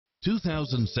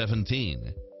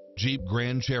2017 Jeep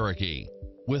Grand Cherokee.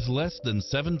 With less than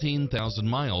 17,000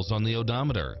 miles on the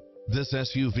odometer, this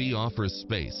SUV offers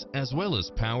space as well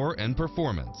as power and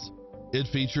performance. It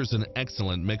features an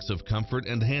excellent mix of comfort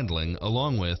and handling,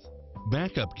 along with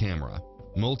backup camera,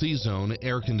 multi-zone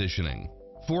air conditioning,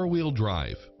 four-wheel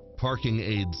drive, parking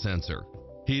aid sensor,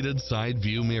 heated side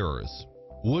view mirrors,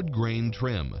 wood grain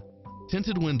trim,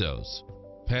 tinted windows,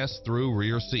 pass-through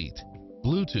rear seat,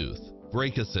 Bluetooth,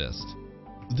 brake assist.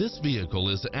 This vehicle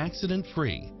is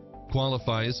accident-free,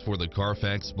 qualifies for the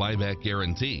Carfax buyback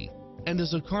guarantee, and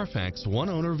is a Carfax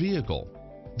one-owner vehicle.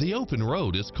 The open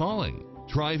road is calling.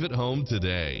 Drive it home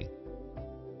today.